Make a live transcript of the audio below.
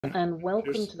And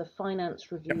welcome to the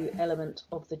finance review element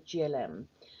of the GLM.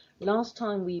 Last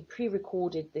time we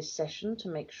pre-recorded this session to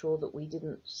make sure that we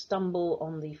didn't stumble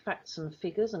on the facts and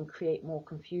figures and create more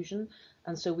confusion,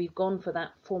 and so we've gone for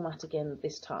that format again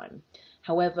this time.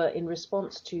 However, in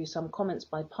response to some comments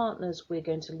by partners, we're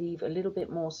going to leave a little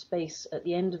bit more space at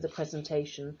the end of the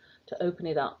presentation to open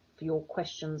it up for your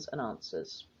questions and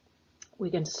answers.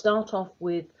 We're going to start off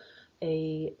with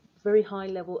a very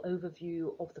high-level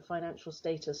overview of the financial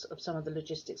status of some of the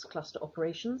logistics cluster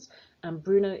operations, and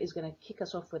Bruno is going to kick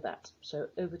us off with that. So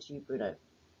over to you, Bruno.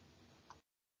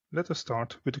 Let us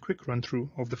start with a quick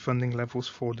run-through of the funding levels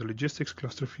for the logistics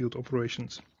cluster field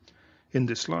operations. In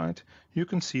this slide, you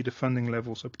can see the funding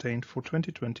levels obtained for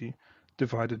 2020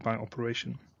 divided by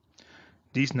operation.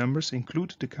 These numbers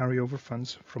include the carryover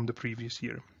funds from the previous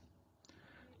year.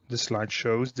 The slide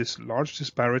shows this large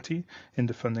disparity in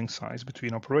the funding size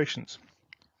between operations.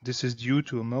 This is due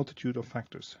to a multitude of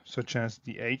factors, such as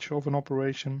the age of an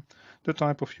operation, the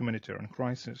type of humanitarian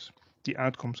crisis, the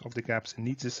outcomes of the gaps in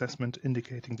needs assessment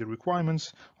indicating the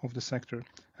requirements of the sector,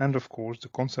 and of course the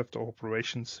concept of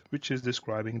operations, which is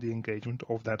describing the engagement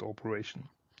of that operation.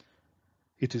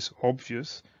 It is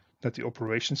obvious that the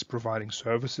operations providing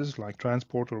services like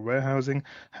transport or warehousing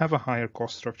have a higher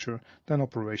cost structure than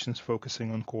operations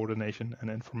focusing on coordination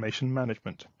and information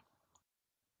management.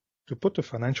 To put the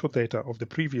financial data of the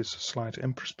previous slide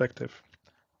in perspective,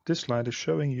 this slide is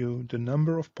showing you the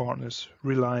number of partners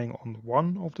relying on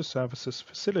one of the services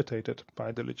facilitated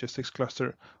by the logistics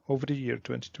cluster over the year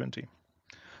 2020,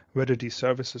 whether these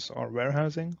services are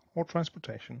warehousing or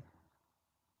transportation.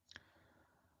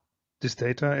 This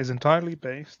data is entirely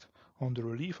based on the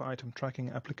Relief Item Tracking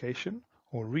Application,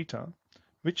 or RITA,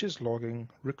 which is logging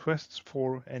requests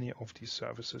for any of these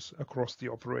services across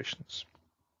the operations.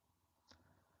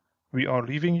 We are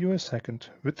leaving you a second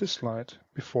with this slide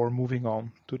before moving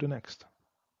on to the next.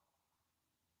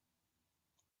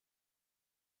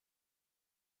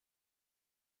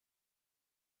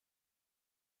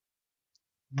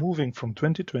 Moving from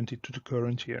 2020 to the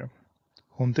current year.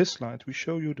 On this slide, we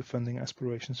show you the funding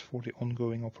aspirations for the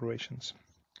ongoing operations.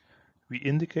 We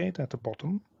indicate at the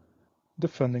bottom the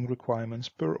funding requirements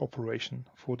per operation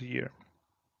for the year.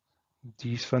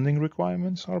 These funding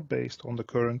requirements are based on the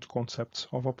current concepts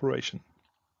of operation.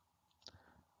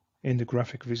 In the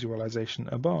graphic visualization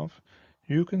above,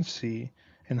 you can see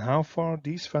in how far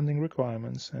these funding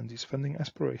requirements and these funding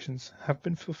aspirations have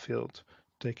been fulfilled,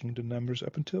 taking the numbers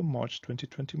up until March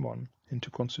 2021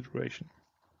 into consideration.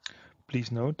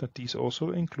 Please note that these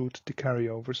also include the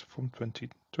carryovers from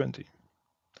 2020.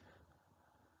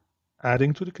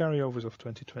 Adding to the carryovers of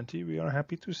 2020, we are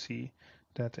happy to see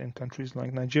that in countries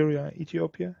like Nigeria,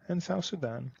 Ethiopia, and South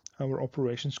Sudan, our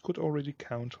operations could already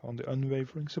count on the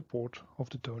unwavering support of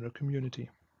the donor community.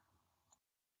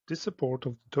 This support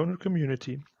of the donor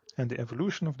community and the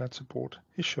evolution of that support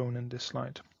is shown in this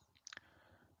slide.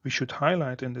 We should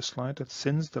highlight in this slide that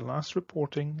since the last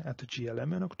reporting at the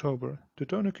GLM in October, the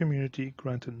donor community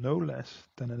granted no less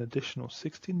than an additional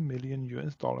 $16 million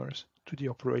to the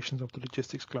operations of the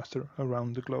logistics cluster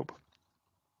around the globe,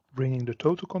 bringing the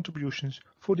total contributions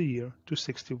for the year to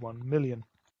 $61 million.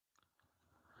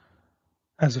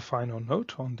 As a final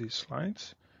note on these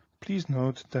slides, please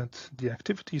note that the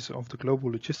activities of the Global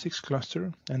Logistics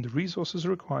Cluster and the resources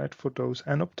required for those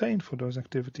and obtained for those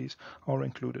activities are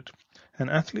included, and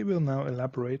Atli will now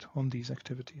elaborate on these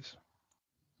activities.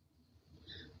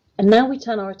 And now we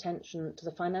turn our attention to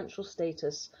the financial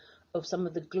status of some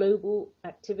of the global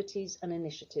activities and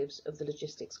initiatives of the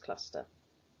logistics cluster.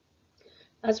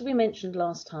 As we mentioned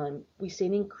last time, we see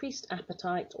an increased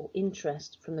appetite or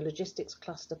interest from the logistics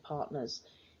cluster partners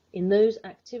in those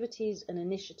activities and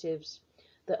initiatives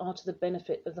that are to the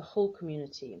benefit of the whole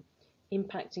community,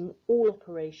 impacting all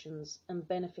operations and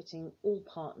benefiting all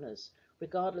partners,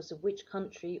 regardless of which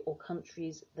country or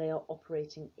countries they are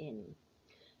operating in.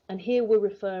 And here we're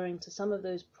referring to some of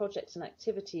those projects and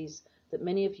activities that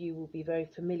many of you will be very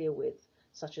familiar with,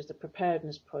 such as the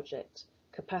Preparedness Project,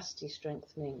 Capacity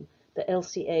Strengthening, the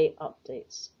LCA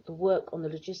updates, the work on the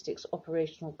Logistics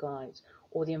Operational Guide,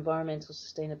 or the Environmental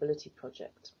Sustainability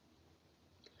Project.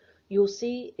 You'll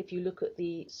see, if you look at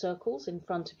the circles in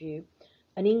front of you,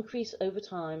 an increase over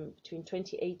time between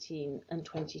 2018 and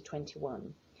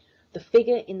 2021. The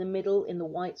figure in the middle in the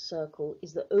white circle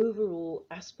is the overall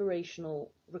aspirational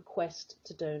request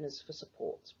to donors for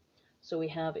support. So we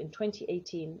have in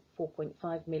 2018,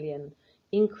 4.5 million,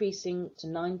 increasing to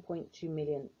 9.2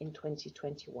 million in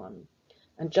 2021.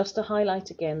 And just to highlight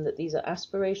again that these are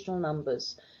aspirational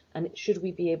numbers, and should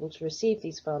we be able to receive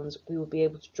these funds, we will be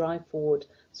able to drive forward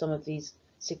some of these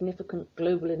significant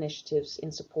global initiatives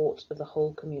in support of the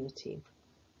whole community.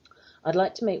 I'd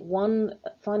like to make one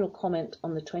final comment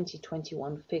on the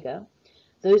 2021 figure.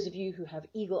 Those of you who have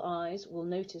eagle eyes will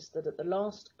notice that at the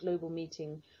last global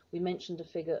meeting, we mentioned a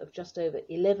figure of just over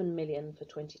 11 million for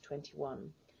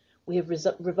 2021. We have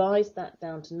revised that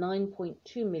down to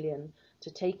 9.2 million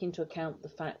to take into account the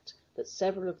fact that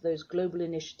several of those global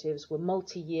initiatives were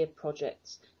multi-year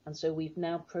projects, and so we've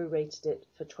now prorated it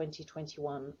for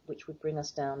 2021, which would bring us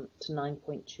down to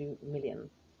 9.2 million.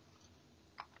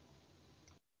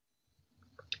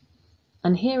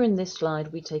 And here in this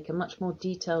slide, we take a much more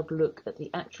detailed look at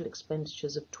the actual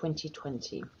expenditures of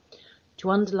 2020 to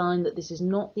underline that this is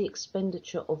not the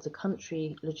expenditure of the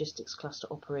country logistics cluster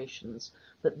operations,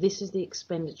 but this is the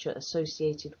expenditure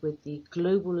associated with the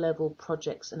global level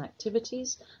projects and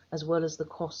activities, as well as the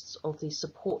costs of the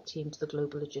support team to the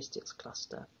global logistics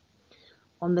cluster.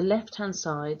 On the left-hand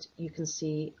side, you can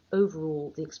see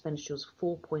overall the expenditure was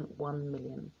 4.1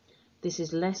 million. This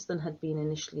is less than had been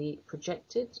initially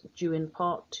projected, due in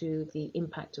part to the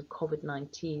impact of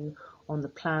COVID-19 on the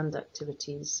planned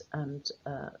activities and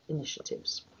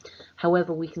initiatives.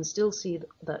 However, we can still see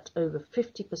that over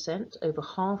 50%, over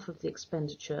half of the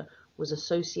expenditure, was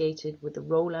associated with the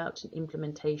rollout and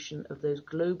implementation of those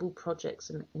global projects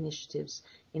and initiatives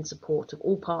in support of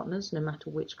all partners, no matter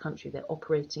which country they're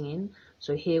operating in.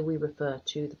 So here we refer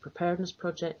to the preparedness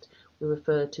project, we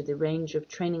refer to the range of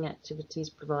training activities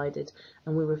provided,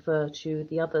 and we refer to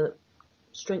the other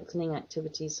strengthening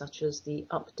activities such as the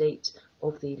update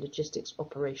of the logistics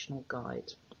operational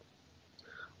guide.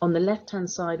 On the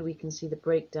left-hand side, we can see the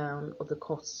breakdown of the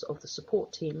costs of the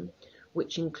support team,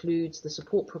 which includes the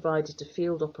support provided to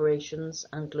field operations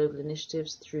and global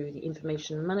initiatives through the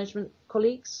information management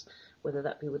colleagues, whether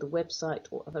that be with a website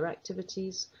or other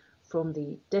activities, from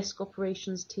the desk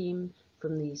operations team,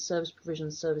 from the service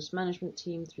provision service management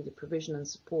team through the provision and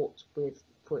support with,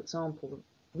 for example,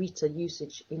 RITA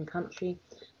usage in country,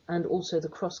 and also the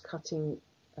cross-cutting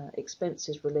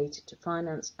expenses related to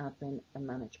finance, admin and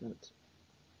management.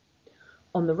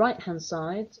 On the right-hand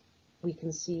side, we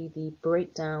can see the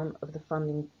breakdown of the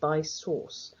funding by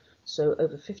source. So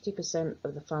over 50%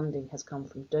 of the funding has come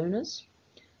from donors,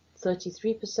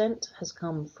 33% has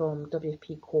come from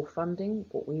WFP core funding,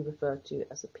 what we refer to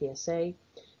as the PSA,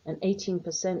 and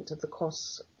 18% of the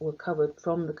costs were covered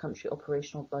from the country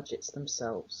operational budgets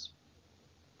themselves.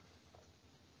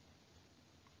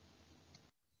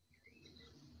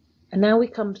 And now we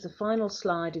come to the final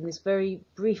slide in this very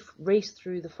brief race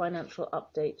through the financial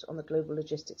update on the Global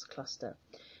Logistics Cluster.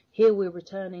 Here we're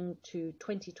returning to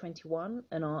 2021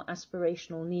 and our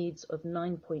aspirational needs of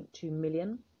 9.2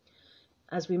 million.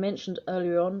 As we mentioned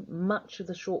earlier on, much of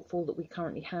the shortfall that we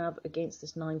currently have against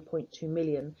this 9.2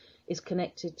 million is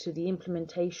connected to the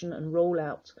implementation and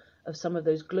rollout of some of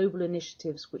those global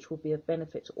initiatives which will be of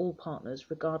benefit to all partners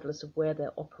regardless of where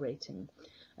they're operating.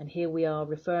 And here we are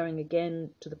referring again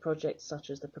to the projects such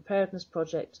as the Preparedness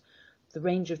Project, the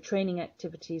range of training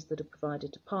activities that are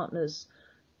provided to partners,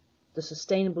 the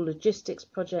Sustainable Logistics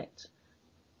Project,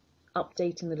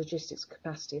 updating the logistics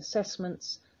capacity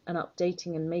assessments, and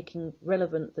updating and making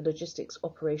relevant the logistics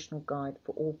operational guide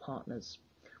for all partners.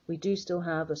 We do still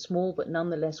have a small but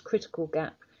nonetheless critical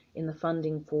gap in the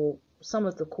funding for some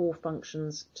of the core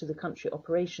functions to the country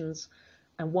operations,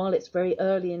 and while it's very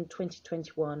early in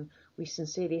 2021, we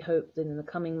sincerely hope that in the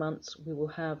coming months we will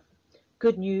have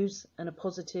good news and a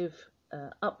positive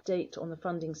update on the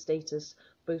funding status,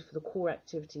 both for the core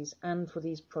activities and for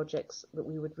these projects that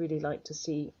we would really like to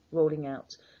see rolling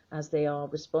out as they are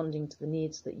responding to the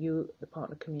needs that you, the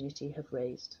partner community, have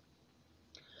raised.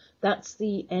 That's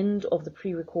the end of the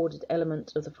pre-recorded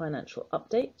element of the financial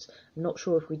update. I'm not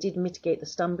sure if we did mitigate the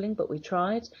stumbling, but we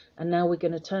tried. And now we're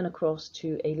going to turn across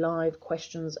to a live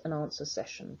questions and answer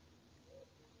session.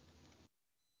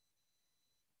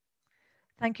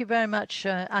 Thank you very much,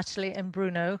 Atali and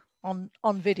Bruno, on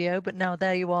video, but now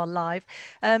there you are live.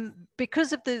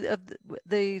 Because of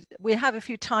the we have a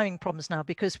few timing problems now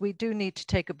because we do need to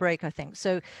take a break, I think.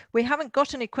 So we haven't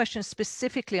got any questions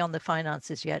specifically on the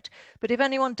finances yet, but if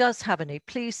anyone does have any,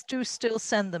 please do still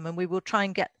send them and we will try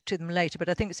and get to them later. But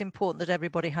I think it's important that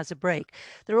everybody has a break.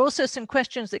 There are also some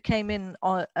questions that came in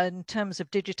terms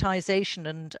of digitization,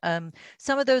 and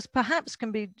some of those perhaps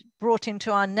can be brought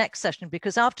into our next session,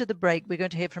 because after the break we're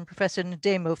going to hear from Professor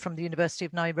Ndemo from the University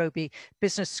of Nairobi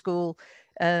Business School,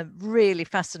 really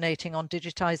fascinating on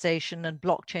digitization and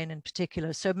blockchain in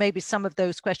particular. So maybe some of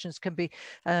those questions can be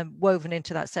woven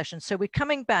into that session. So we're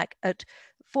coming back at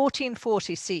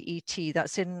 14:40 CET,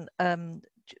 that's in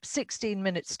 16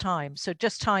 minutes time. So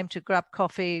just time to grab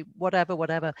coffee,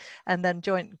 whatever, and then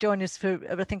join us for,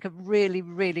 I think, a really,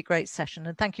 really great session.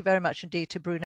 And thank you very much indeed to Bruno